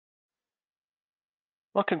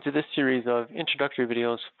Welcome to this series of introductory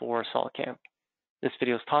videos for SolidCAM. This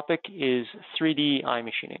video's topic is 3D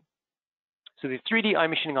iMachining. So the 3D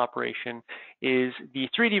iMachining operation is the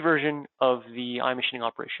 3D version of the iMachining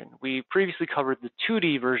operation. We previously covered the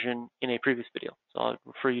 2D version in a previous video, so I'll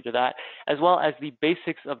refer you to that, as well as the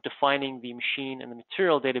basics of defining the machine and the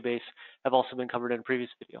material database have also been covered in a previous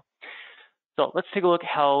video. So let's take a look at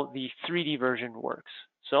how the 3D version works.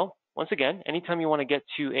 So once again, anytime you want to get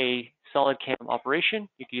to a SolidCAM operation,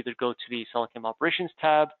 you can either go to the SolidCAM Operations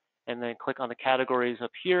tab and then click on the categories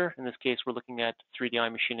up here. In this case, we're looking at 3D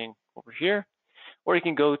iMachining over here. Or you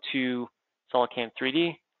can go to SolidCAM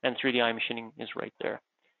 3D, and 3D iMachining is right there.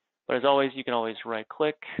 But as always, you can always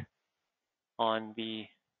right-click on the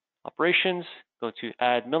operations, go to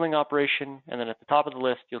Add Milling Operation, and then at the top of the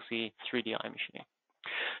list, you'll see 3D iMachining.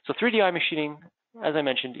 So 3D iMachining, as I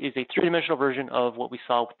mentioned, is a three-dimensional version of what we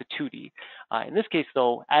saw with the 2D. In this case,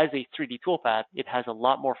 though, as a 3D toolpath, it has a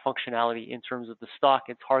lot more functionality in terms of the stock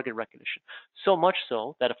and target recognition. So much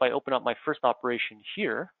so that if I open up my first operation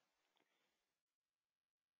here,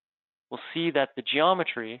 we'll see that the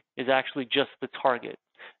geometry is actually just the target.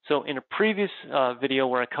 So in a previous video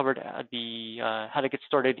where I covered how to get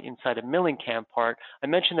started inside a milling cam part, I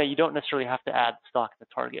mentioned that you don't necessarily have to add the stock and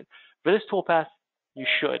the target. For this toolpath, you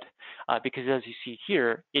should, because as you see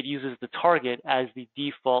here, it uses the target as the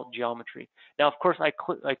default geometry. Now, of course, I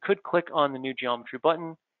could click on the new geometry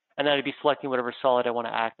button, and then I'd be selecting whatever solid I want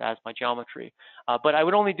to act as my geometry. But I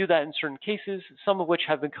would only do that in certain cases, some of which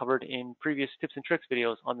have been covered in previous tips and tricks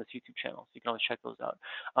videos on this YouTube channel. So you can always check those out.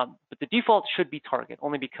 But the default should be target,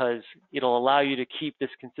 only because it'll allow you to keep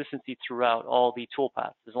this consistency throughout all the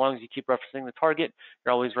toolpaths. As long as you keep referencing the target,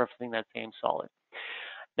 you're always referencing that same solid.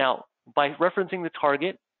 Now, by referencing the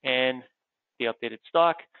target and the updated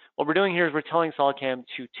stock, what we're doing here is we're telling SolidCAM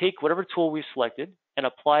to take whatever tool we've selected and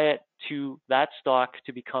apply it to that stock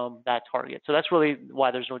to become that target. So that's really why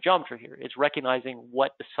there's no geometry here. It's recognizing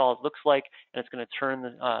what the solid looks like, and it's going to turn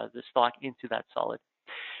the stock into that solid.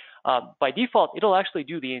 By default, it'll actually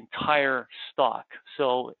do the entire stock.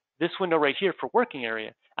 So this window right here for working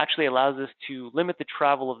area actually allows us to limit the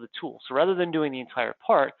travel of the tool. So rather than doing the entire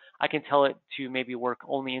part, I can tell it to maybe work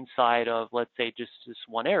only inside of, let's say, just this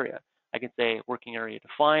one area. I can say working area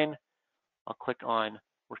define. I'll click on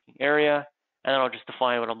working area, and then I'll just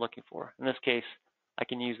define what I'm looking for. In this case, I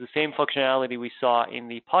can use the same functionality we saw in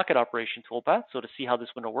the pocket operation toolpath. So to see how this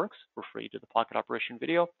window works, refer you to the pocket operation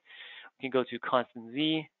video. We can go to constant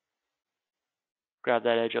Z, grab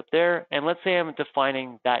that edge up there, and let's say I'm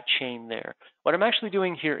defining that chain there. What I'm actually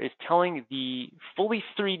doing here is telling the fully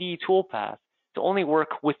 3D toolpath to only work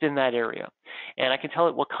within that area. And I can tell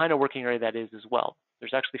it what kind of working area that is as well.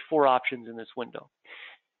 There's actually 4 options in this window.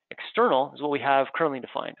 External is what we have currently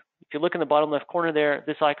defined. If you look in the bottom left corner there,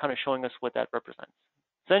 this icon is showing us what that represents.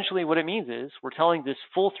 Essentially what it means is we're telling this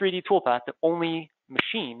full 3D toolpath to only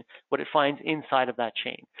machine what it finds inside of that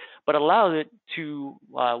chain, but allows it to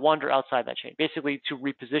wander outside that chain, basically to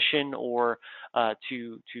reposition or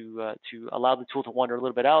to allow the tool to wander a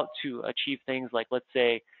little bit out to achieve things like, let's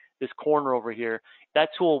say, this corner over here. That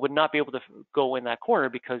tool would not be able to go in that corner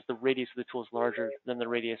because the radius of the tool is larger than the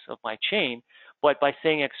radius of my chain. But by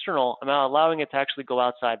saying external, I'm allowing it to actually go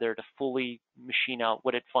outside there to fully machine out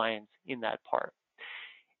what it finds in that part.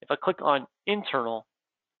 If I click on internal,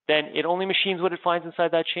 then it only machines what it finds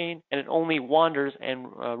inside that chain, and it only wanders and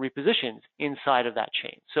repositions inside of that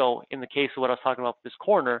chain. So in the case of what I was talking about with this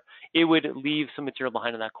corner, it would leave some material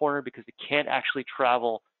behind in that corner because it can't actually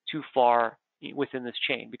travel too far within this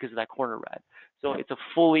chain because of that corner rad. So it's a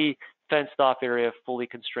fully fenced off area, fully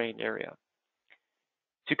constrained area.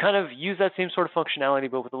 To kind of use that same sort of functionality,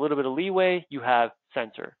 but with a little bit of leeway, you have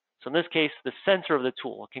sensor. So in this case, the center of the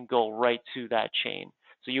tool can go right to that chain.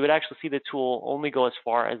 So you would actually see the tool only go as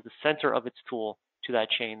far as the center of its tool to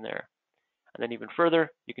that chain there. And then even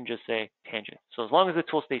further, you can just say tangent. So as long as the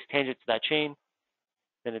tool stays tangent to that chain,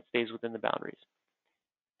 then it stays within the boundaries.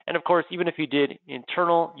 And of course, even if you did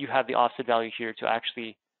internal, you have the offset value here to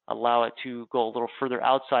actually allow it to go a little further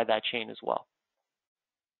outside that chain as well.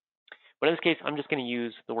 But in this case, I'm just going to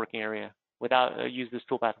use the working area use this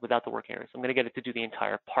toolpath without the working area. So I'm going to get it to do the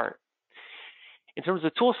entire part. In terms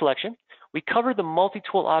of tool selection, we covered the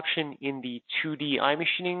multi-tool option in the 2D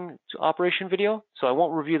iMachining operation video, so I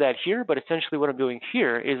won't review that here, but essentially what I'm doing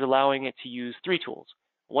here is allowing it to use 3 tools,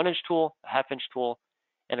 a 1-inch tool, a 1/2-inch tool,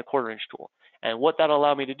 and a 1/4-inch tool. And what that'll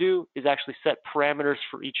allow me to do is actually set parameters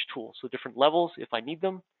for each tool, so different levels if I need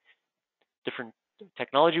them, different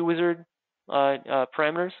technology wizard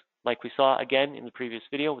parameters, like we saw again in the previous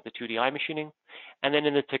video with the 2D iMachining, and then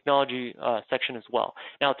in the technology section as well.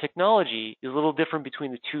 Now, technology is a little different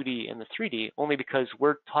between the 2D and the 3D, only because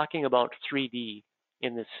we're talking about 3D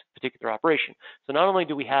in this particular operation. So not only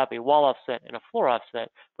do we have a wall offset and a floor offset,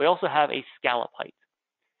 we also have a scallop height.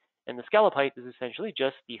 And the scallop height is essentially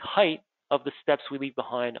just the height of the steps we leave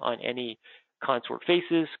behind on any contoured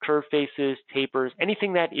faces, curved faces, tapers,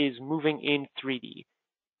 anything that is moving in 3D.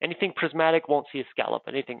 Anything prismatic won't see a scallop.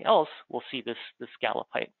 Anything else will see this scallop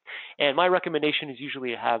height. And my recommendation is usually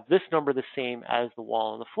to have this number the same as the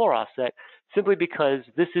wall and the floor offset, simply because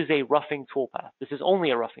this is a roughing toolpath. This is only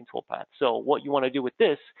a roughing toolpath. So what you want to do with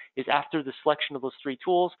this is, after the selection of those 3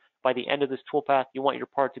 tools, by the end of this toolpath, you want your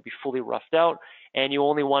part to be fully roughed out, and you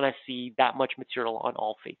only want to see that much material on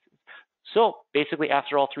all faces. So basically,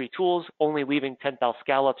 after all 3 tools, only leaving 10 thou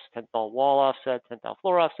scallops, 10 thou wall offset, 10 thou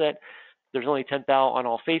floor offset, there's only 10 thou on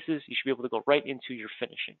all faces, you should be able to go right into your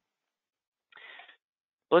finishing.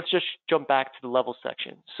 Let's just jump back to the level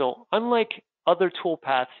section. So unlike other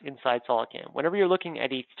toolpaths inside SolidCAM, whenever you're looking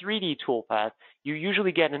at a 3D toolpath, you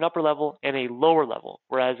usually get an upper level and a lower level,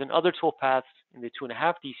 whereas in other toolpaths in the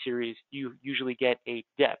 2.5D series, you usually get a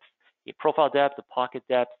depth, a profile depth, a pocket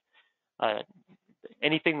depth.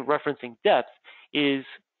 Anything referencing depth is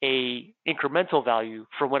a incremental value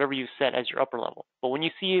from whatever you set as your upper level. But when you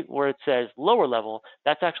see where it says lower level,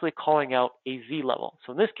 that's actually calling out a Z level.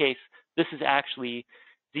 So in this case, this is actually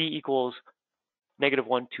Z equals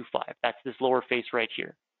 -125. That's this lower face right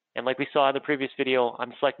here. And like we saw in the previous video,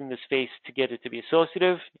 I'm selecting this face to get it to be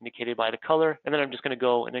associative, indicated by the color, and then I'm just going to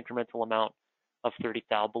go an incremental amount of 30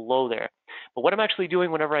 thou below there. But what I'm actually doing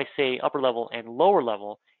whenever I say upper level and lower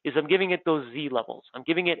level is I'm giving it those Z levels. I'm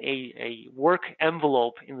giving it a work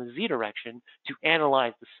envelope in the Z direction to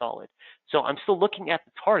analyze the solid. So I'm still looking at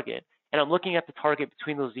the target, and I'm looking at the target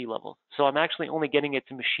between those Z levels. So I'm actually only getting it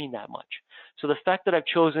to machine that much. So the fact that I've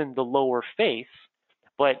chosen the lower face,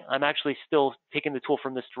 but I'm actually still taking the tool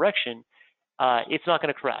from this direction, it's not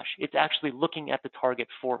going to crash. It's actually looking at the target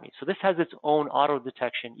for me. So this has its own auto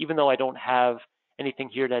detection, even though I don't have anything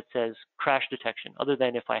here that says crash detection, other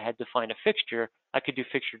than if I had defined a fixture, I could do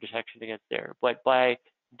fixture detection against there. But by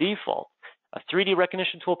default, a 3D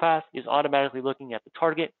recognition toolpath is automatically looking at the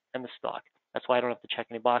target and the stock. That's why I don't have to check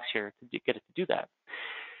any box here to get it to do that.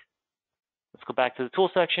 Let's go back to the tool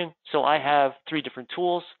section. So I have 3 different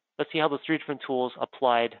tools. Let's see how those 3 different tools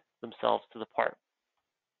applied themselves to the part.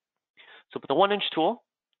 So with the 1-inch tool,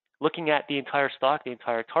 looking at the entire stock, the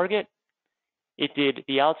entire target, it did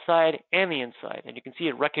the outside and the inside. And you can see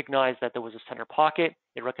it recognized that there was a center pocket.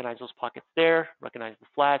 It recognized those pockets there, recognized the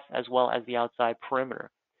flats, as well as the outside perimeter.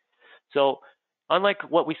 So unlike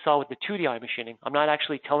what we saw with the 2D iMachining, I'm not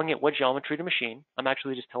actually telling it what geometry to machine. I'm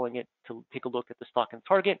actually just telling it to take a look at the stock and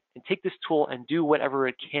target and take this tool and do whatever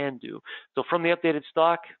it can do. So from the updated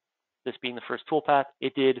stock, this being the first toolpath,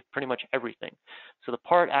 it did pretty much everything. So the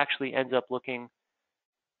part actually ends up looking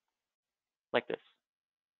like this.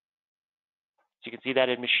 So you can see that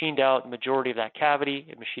it machined out the majority of that cavity.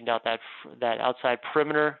 It machined out that outside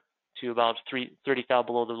perimeter to about 30 thou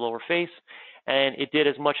below the lower face, and it did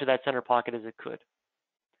as much of that center pocket as it could.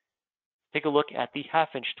 Take a look at the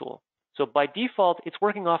 1/2-inch tool. So by default, it's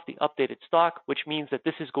working off the updated stock, which means that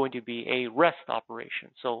this is going to be a rest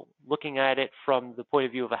operation. So looking at it from the point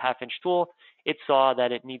of view of a 1/2-inch tool, it saw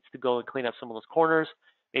that it needs to go and clean up some of those corners,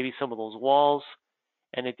 maybe some of those walls,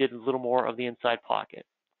 and it did a little more of the inside pocket.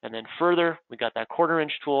 And then further, we got that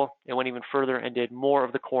 1/4-inch tool. It went even further and did more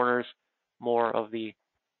of the corners, more of the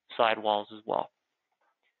side walls as well.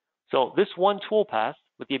 So this one toolpath,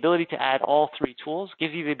 with the ability to add all 3 tools,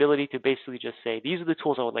 gives you the ability to basically just say, these are the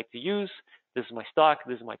tools I would like to use. This is my stock.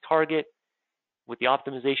 This is my target. With the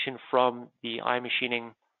optimization from the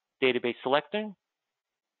iMachining database selecting,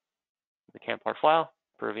 the CAM part file,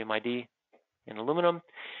 per VMID in aluminum.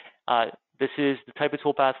 This is the type of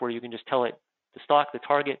toolpath where you can just tell it the stock, the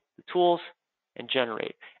target, the tools, and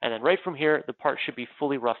generate. And then right from here, the part should be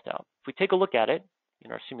fully roughed out. If we take a look at it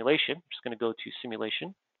in our simulation, I'm just going to go to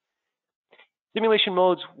simulation. Simulation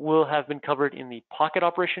modes will have been covered in the pocket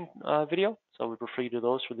operation video, so I would refer you to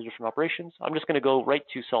those for the different operations. I'm just going to go right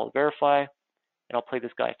to Solid Verify, and I'll play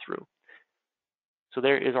this guy through. So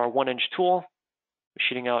there is our 1-inch tool,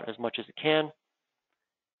 machining out as much as it can. And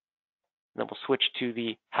then we'll switch to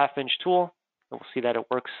the 1/2-inch tool, and we'll see that it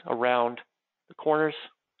works around the corners.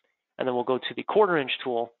 And then we'll go to the 1/4-inch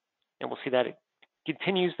tool, and we'll see that it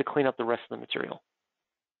continues to clean up the rest of the material.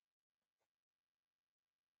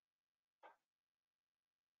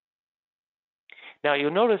 Now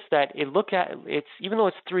you'll notice that even though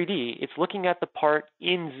it's 3D, it's looking at the part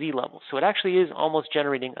in Z level. So it actually is almost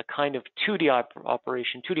generating a kind of 2D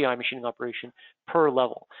operation, 2D iMachining operation per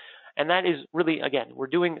level. And that is really, again, we're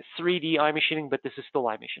doing 3D iMachining, but this is still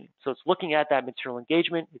iMachining. So it's looking at that material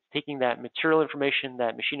engagement. It's taking that material information,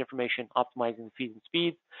 that machine information, optimizing the feeds and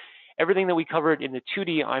speeds. Everything that we covered in the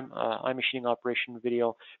 2D iMachining operation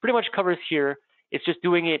video pretty much covers here. It's just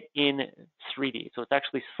doing it in 3D. So it's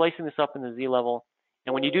actually slicing this up in the Z level.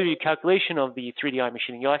 And when you do the calculation of the 3D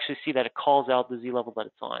iMachining, you'll actually see that it calls out the Z level that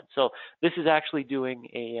it's on. So this is actually doing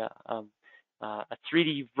a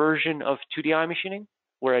 3D version of 2D iMachining,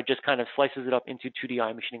 where it just kind of slices it up into 2D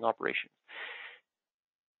iMachining operations.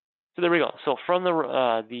 So there we go. So from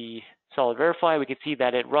the Solid Verify, we could see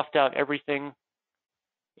that it roughed out everything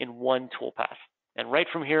in one toolpath. And right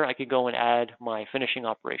from here, I could go and add my finishing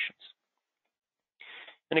operations.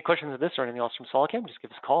 Any questions on this or anything else from SolidCAM, just give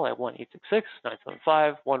us a call at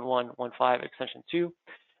 1-866-975-1115, extension 2.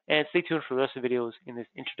 And stay tuned for the rest of the videos in this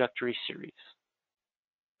introductory series.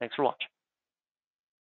 Thanks for watching.